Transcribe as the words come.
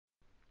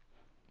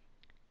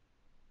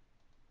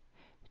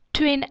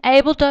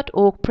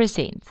Enable.org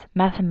presents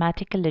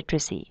Mathematical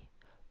Literacy,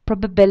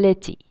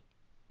 Probability,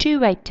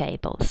 Two-Way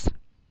Tables.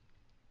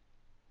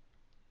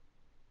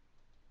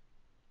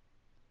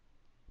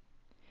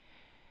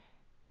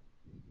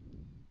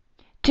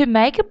 To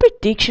make a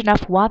prediction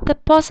of what the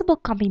possible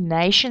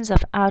combinations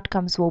of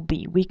outcomes will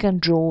be, we can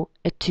draw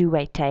a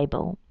two-way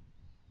table.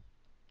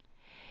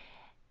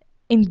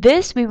 In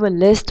this, we will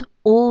list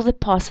all the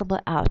possible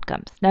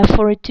outcomes. Now,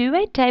 for a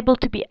two-way table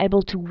to be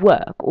able to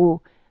work,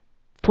 or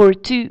for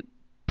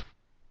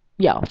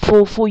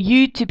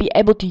you to be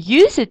able to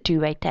use a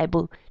two-way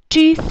table,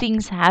 two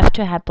things have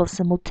to happen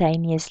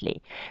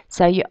simultaneously.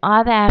 So you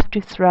either have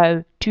to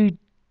throw two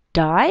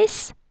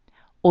dice,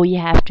 or you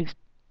have to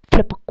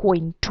flip a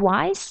coin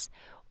twice,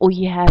 or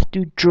you have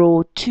to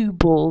draw two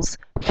balls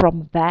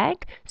from a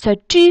bag. So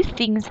two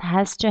things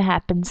has to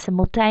happen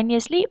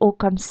simultaneously or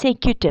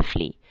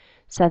consecutively.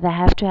 So they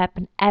have to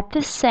happen at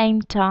the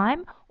same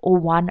time or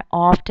one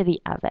after the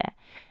other.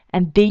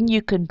 And then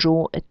you can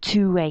draw a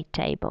two-way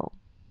table.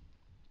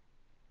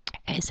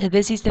 Okay, so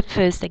this is the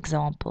first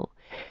example.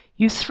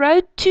 You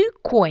throw two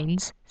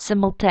coins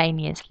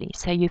simultaneously.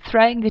 So you're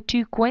throwing the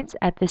two coins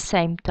at the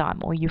same time,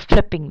 or you're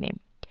flipping them.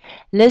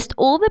 List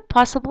all the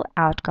possible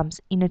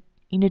outcomes in a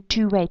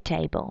two-way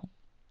table.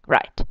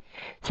 Right.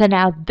 So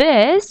now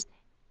this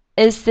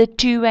is the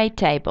two-way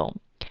table.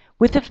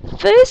 With the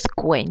first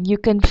coin, you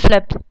can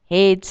flip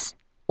heads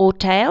or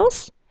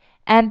tails,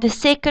 and the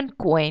second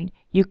coin,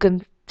 you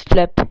can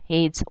flip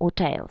heads or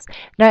tails.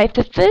 Now, if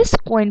the first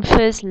coin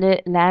first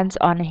lands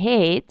on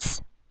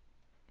heads,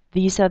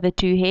 these are the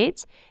two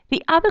heads,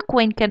 the other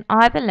coin can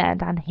either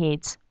land on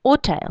heads or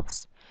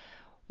tails.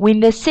 When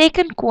the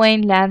second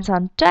coin lands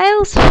on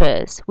tails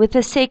first, with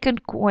the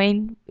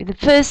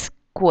first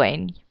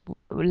coin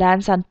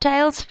lands on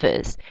tails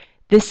first,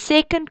 the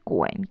second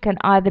coin can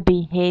either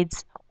be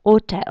heads or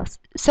tails.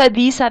 So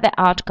these are the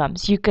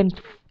outcomes. You can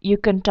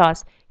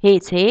toss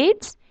heads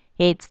heads,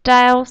 heads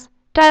tails,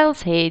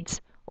 tails heads,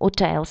 or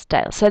tails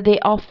tails. So there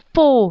are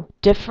four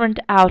different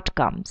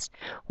outcomes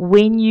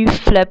when you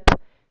flip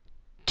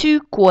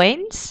two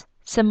coins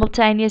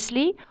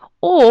simultaneously,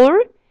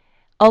 or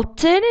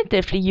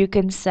alternatively, you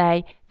can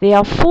say there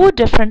are four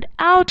different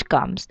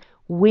outcomes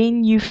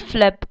when you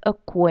flip a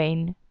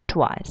coin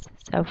twice.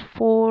 So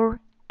four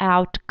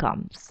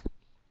outcomes.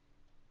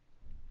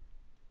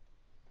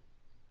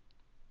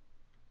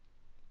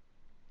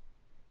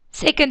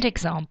 Second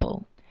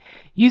example.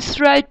 You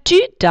throw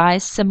two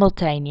dice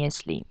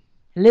simultaneously.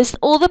 List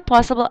all the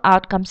possible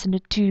outcomes in a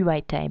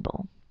two-way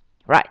table.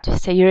 Right,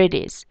 so here it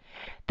is.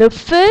 The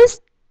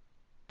first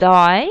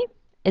die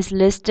is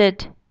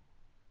listed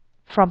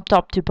from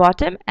top to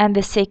bottom, and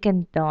the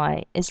second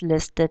die is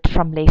listed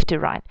from left to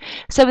right.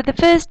 So with the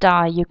first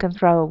die, you can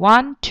throw a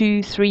 1,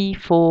 2, 3,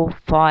 4,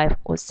 5,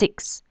 or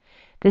 6.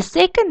 The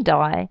second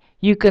die,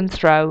 you can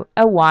throw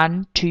a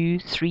 1, 2,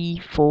 3,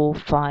 4,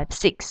 5,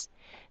 6.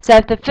 So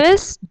if the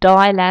first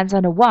die lands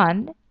on a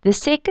 1, the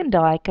second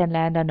die can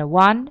land on a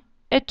 1,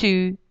 a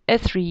 2, a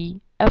 3,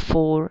 a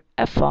 4,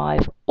 a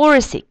 5, or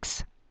a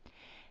 6.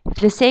 If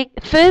the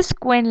first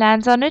coin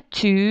lands on a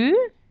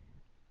 2,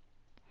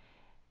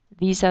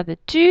 these are the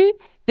 2,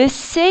 the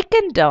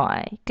second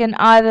die can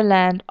either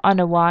land on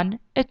a 1,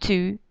 a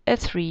 2, a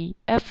 3,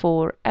 a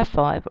 4, a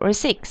 5, or a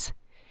 6.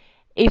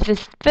 If the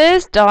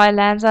first die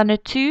lands on a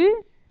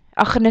 2,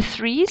 on a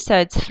 3, so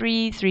it's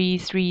 3, 3,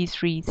 3,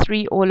 3,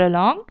 3 all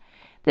along,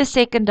 the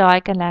second die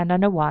can land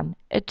on a 1,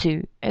 a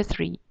 2, a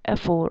 3, a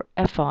 4,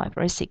 a 5,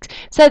 or a 6.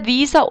 So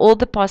these are all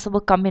the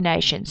possible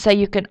combinations. So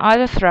you can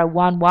either throw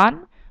 1,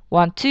 1,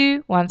 1,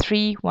 2, 1,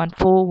 3, 1,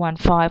 4, 1,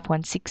 5,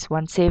 1, 6,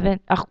 1, 7,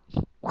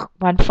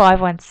 1,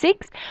 5, 1,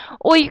 6.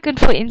 Or you can,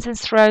 for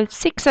instance, throw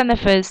 6 on the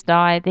first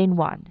die, then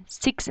 1,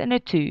 6 and a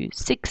 2,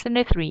 6 and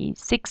a 3,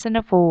 6 and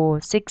a 4,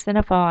 6 and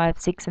a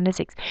 5, 6 and a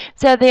 6.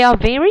 So there are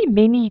very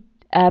many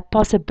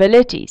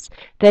possibilities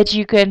that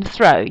you can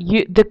throw.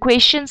 The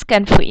questions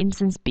can, for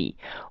instance, be,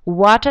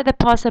 what are the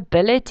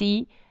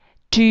possibility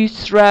to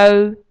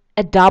throw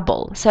a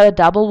double? So a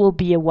double will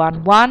be a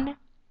 1, 1,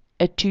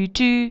 a 2,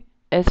 2,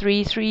 a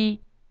 3,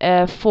 3,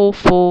 a 4,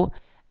 4,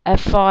 a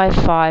 5,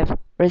 5, or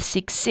a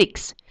 6,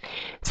 6.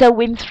 So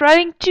when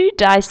throwing two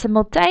dice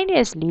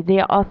simultaneously,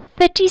 there are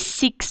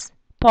 36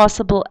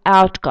 possible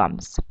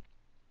outcomes.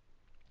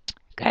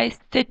 Okay,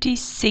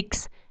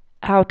 36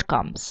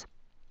 outcomes.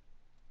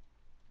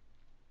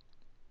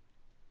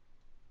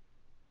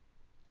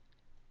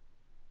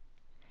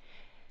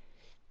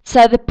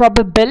 So the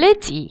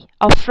probability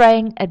of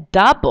throwing a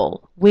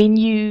double when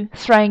you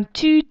throwing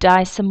two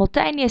dice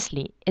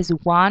simultaneously is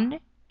 1,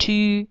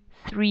 2,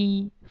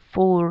 3,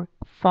 4,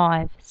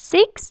 5,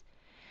 6.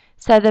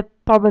 So the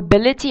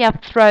probability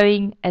of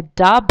throwing a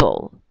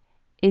double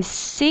is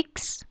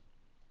 6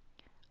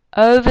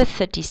 over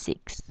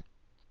 36.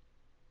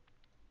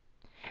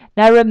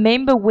 Now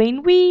remember,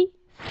 when we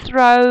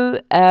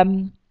write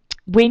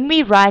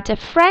a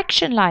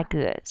fraction like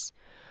this,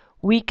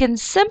 we can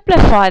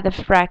simplify the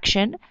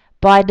fraction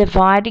by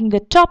dividing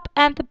the top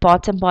and the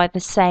bottom by the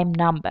same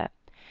number.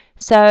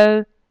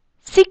 So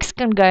 6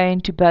 can go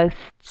into both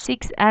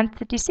 6 and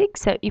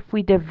 36. So if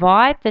we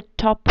divide the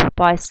top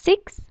by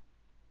 6,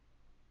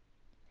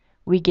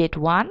 we get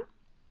 1.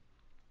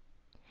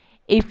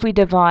 If we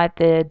divide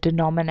the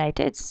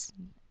denominator, it's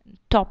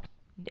top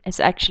is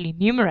actually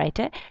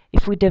numerator.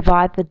 If we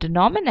divide the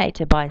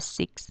denominator by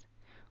 6,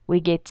 we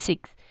get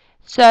 6.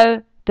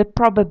 So the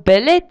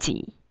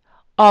probability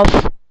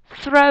of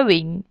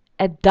throwing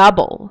a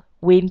double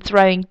when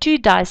throwing 2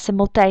 dice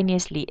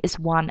simultaneously is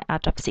 1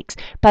 out of 6.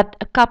 But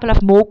a couple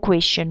of more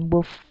questions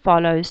will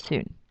follow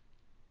soon.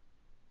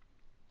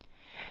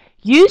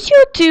 Use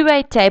your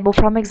two-way table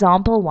from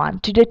example 1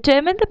 to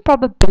determine the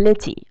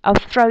probability of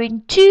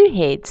throwing 2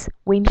 heads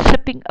when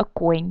flipping a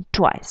coin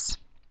twice.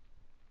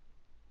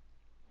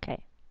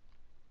 Okay.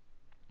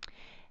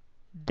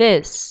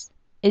 This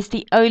is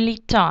the only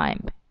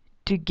time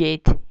to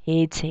get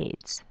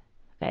heads.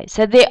 Okay,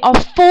 so there are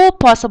 4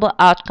 possible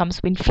outcomes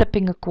when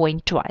flipping a coin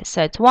twice.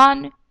 So it's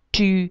 1,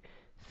 2,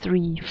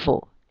 3,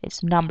 4.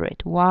 Let's number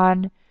it.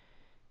 1,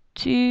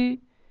 2,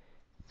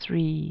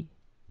 3,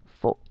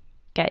 4.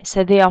 Okay,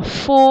 so there are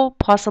 4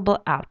 possible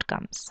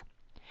outcomes.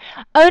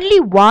 Only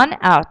one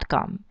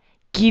outcome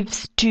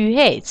gives 2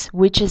 heads,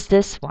 which is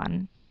this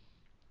one.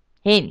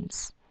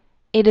 Hence,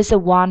 it is a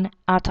 1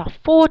 out of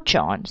 4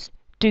 chance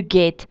to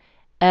get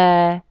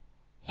 2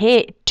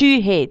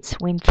 heads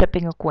when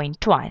flipping a coin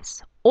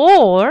twice.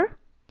 Or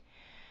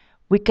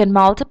we can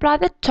multiply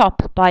the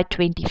top by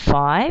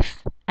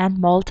 25 and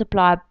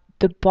multiply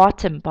the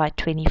bottom by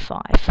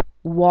 25.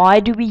 Why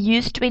do we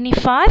use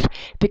 25?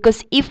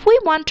 Because if we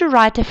want to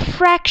write a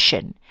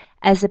fraction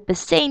as a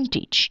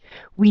percentage,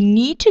 we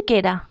need to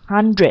get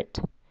 100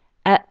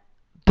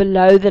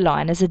 below the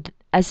line as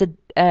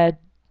a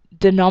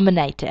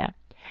denominator.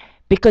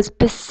 Because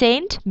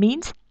percent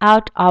means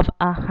out of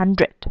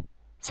 100.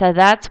 So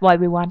that's why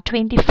we want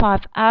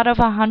 25 out of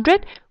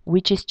 100,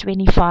 which is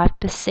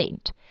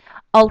 25%.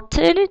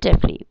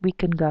 Alternatively, we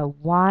can go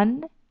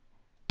 1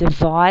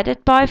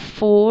 divided by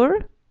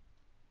 4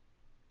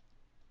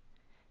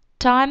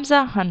 times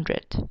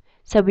 100.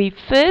 So we're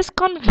first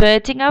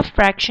converting our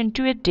fraction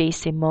to a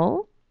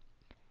decimal.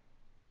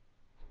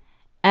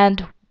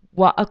 And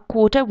a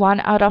quarter, 1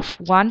 out of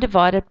 1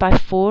 divided by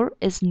 4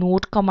 is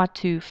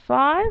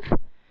 0.25.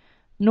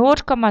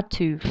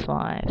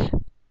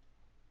 0.25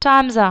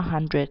 times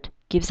 100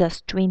 gives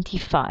us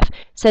 25.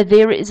 So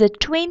there is a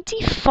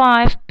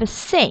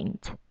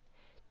 25%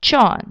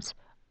 chance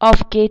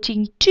of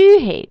getting 2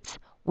 heads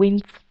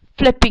when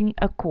flipping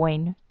a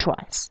coin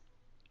twice.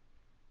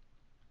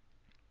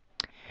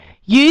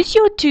 Use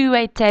your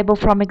two-way table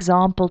from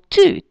example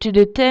 2 to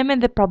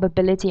determine the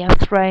probability of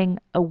throwing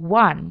a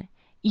 1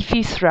 if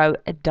you throw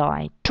a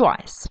die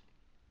twice.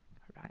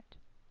 Right.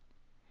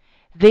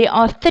 There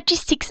are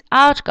 36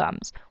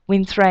 outcomes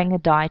when throwing a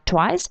die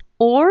twice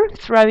or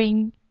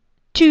throwing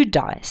 2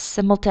 dice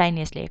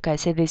simultaneously. Okay,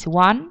 so there's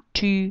 1,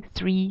 2,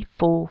 3,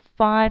 4,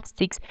 5,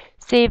 6,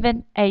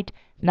 7, 8,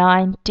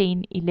 9,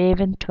 10,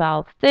 11,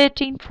 12,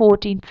 13,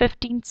 14,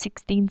 15,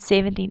 16,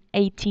 17,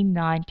 18,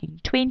 19,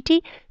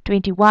 20,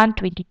 21,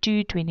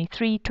 22,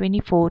 23,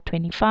 24,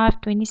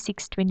 25,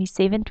 26,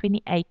 27,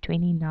 28,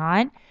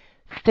 29,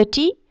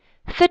 30,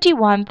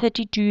 31,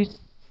 32,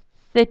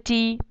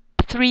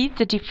 33,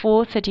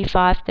 34,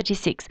 35,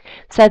 36.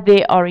 So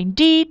there are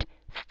indeed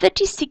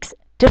 36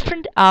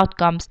 different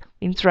outcomes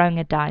in throwing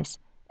a dice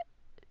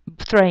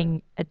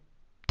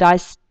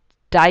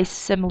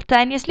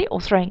simultaneously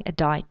or throwing a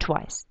die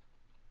twice.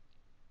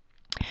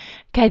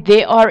 Okay,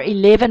 there are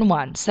 11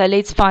 ones. So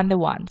let's find the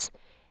ones.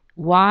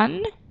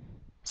 1.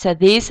 So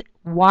there's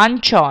one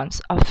chance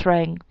of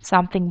throwing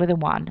something with a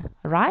 1,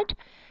 right?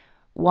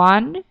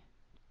 1,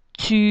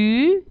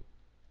 2,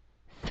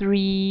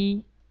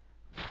 3,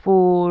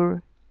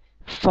 4,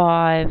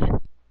 5,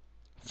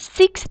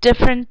 6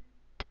 different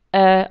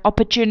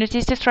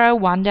opportunities to throw a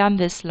 1 down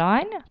this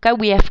line. Okay,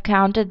 we have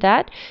counted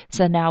that.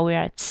 So now we're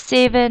at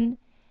 7,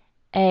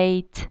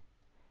 8,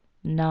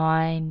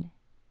 9,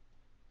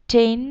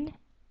 10,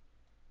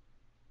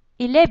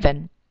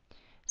 11.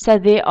 So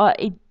there are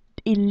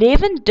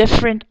 11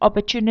 different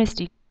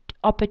opportunities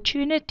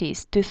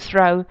to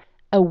throw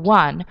a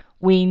 1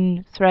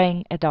 when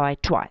throwing a die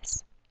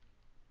twice.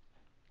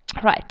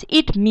 Right,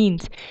 it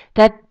means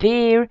that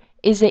there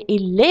is a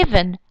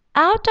 11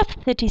 out of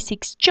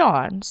 36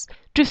 chance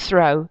to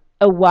throw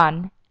a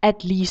 1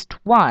 at least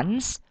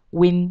once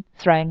when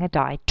throwing a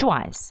die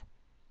twice.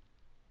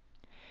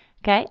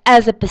 Okay,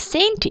 as a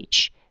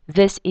percentage,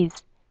 this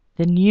is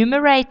the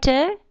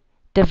numerator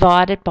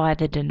divided by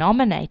the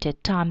denominator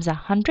times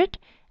 100,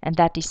 and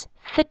that is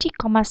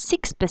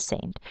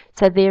 30.6%.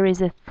 So there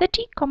is a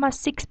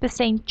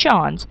 30.6%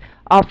 chance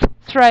of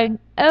throwing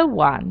a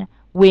 1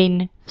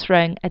 when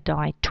throwing a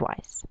die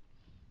twice.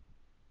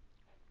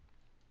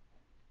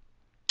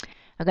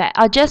 Okay,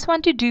 I just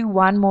want to do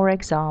one more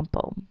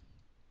example.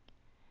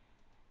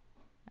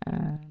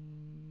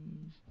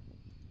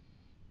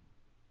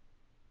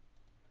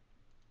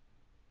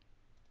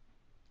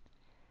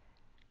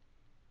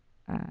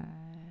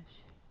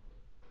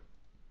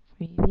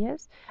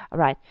 Previous. All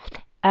right.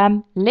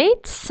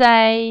 Let's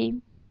say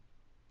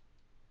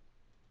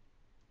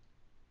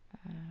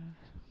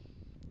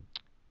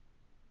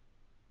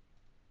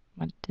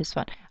want this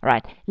one. All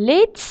right.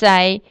 Let's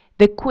say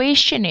the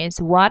question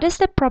is, what is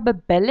the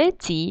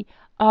probability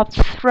of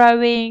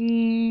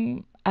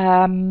throwing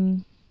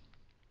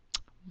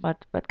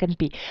what can it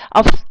be?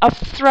 Of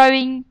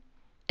throwing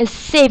a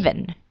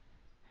 7,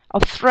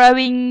 of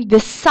throwing the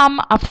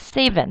sum of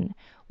 7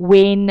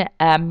 when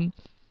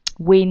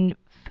when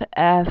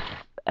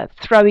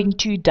throwing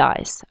 2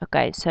 dice.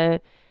 Okay, so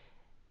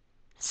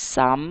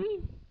sum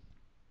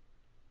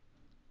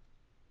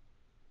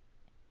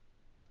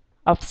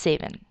of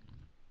 7.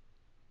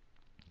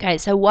 Okay,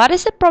 so what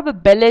is the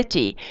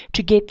probability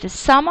to get the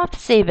sum of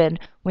 7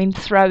 when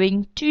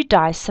throwing 2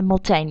 dice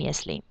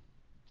simultaneously?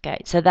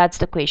 Okay, so that's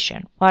the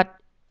question. What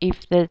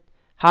if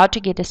how to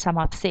get a sum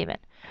of 7?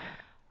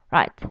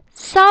 Right,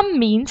 sum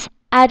means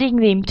adding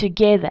them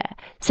together.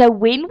 So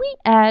when we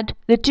add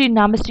the two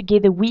numbers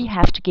together, we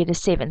have to get a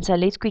 7. So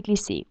let's quickly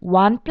see.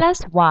 1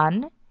 plus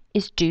 1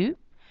 is 2.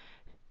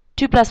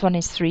 2 plus 1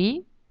 is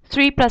 3.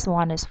 3 plus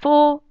 1 is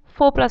 4.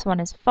 4 plus 1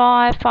 is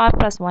 5. 5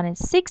 plus 1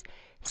 is 6.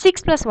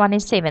 6 plus 1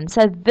 is 7.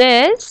 So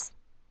this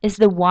is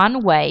the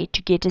one way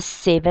to get a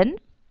 7.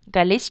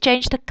 Okay, let's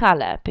change the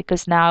color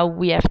because now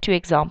we have two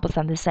examples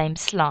on the same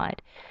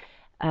slide.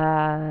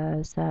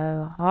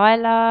 So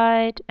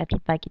highlight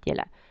and make it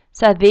yellow.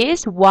 So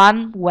there's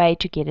one way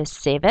to get a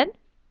 7.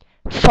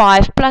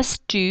 5 plus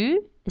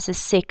 2 is a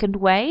second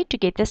way to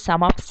get the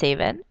sum of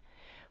 7.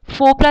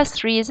 4 plus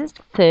 3 is a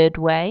third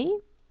way.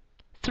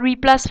 3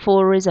 plus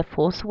 4 is a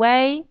fourth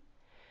way.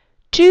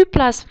 2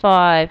 plus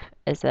 5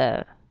 is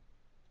a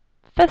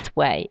fifth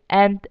way.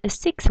 And a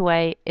sixth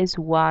way is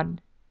 1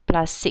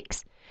 plus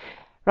 6.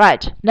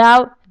 Right,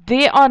 now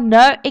there are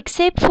no,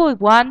 except for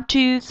 1,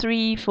 2,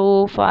 3,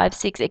 4, 5,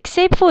 6,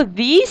 except for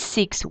these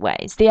 6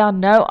 ways, there are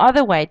no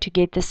other way to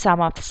get the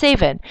sum of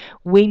 7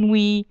 when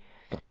we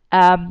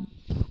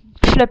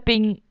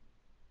flipping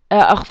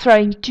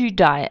throwing two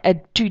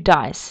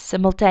dice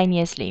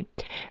simultaneously.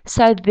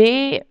 So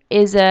there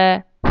is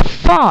a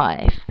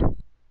 5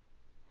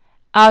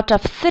 out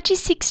of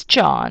 36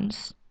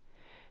 chance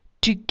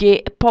to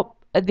get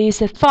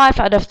there's a 5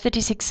 out of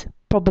 36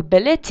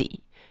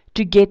 probability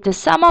to get the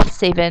sum of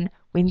 7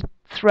 when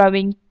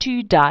throwing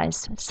 2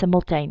 dice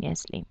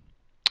simultaneously.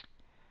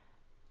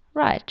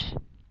 Right.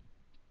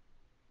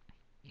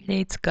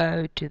 Let's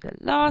go to the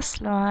last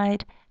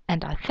slide,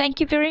 and I thank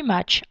you very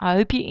much. I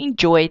hope you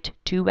enjoyed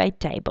two-way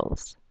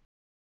tables.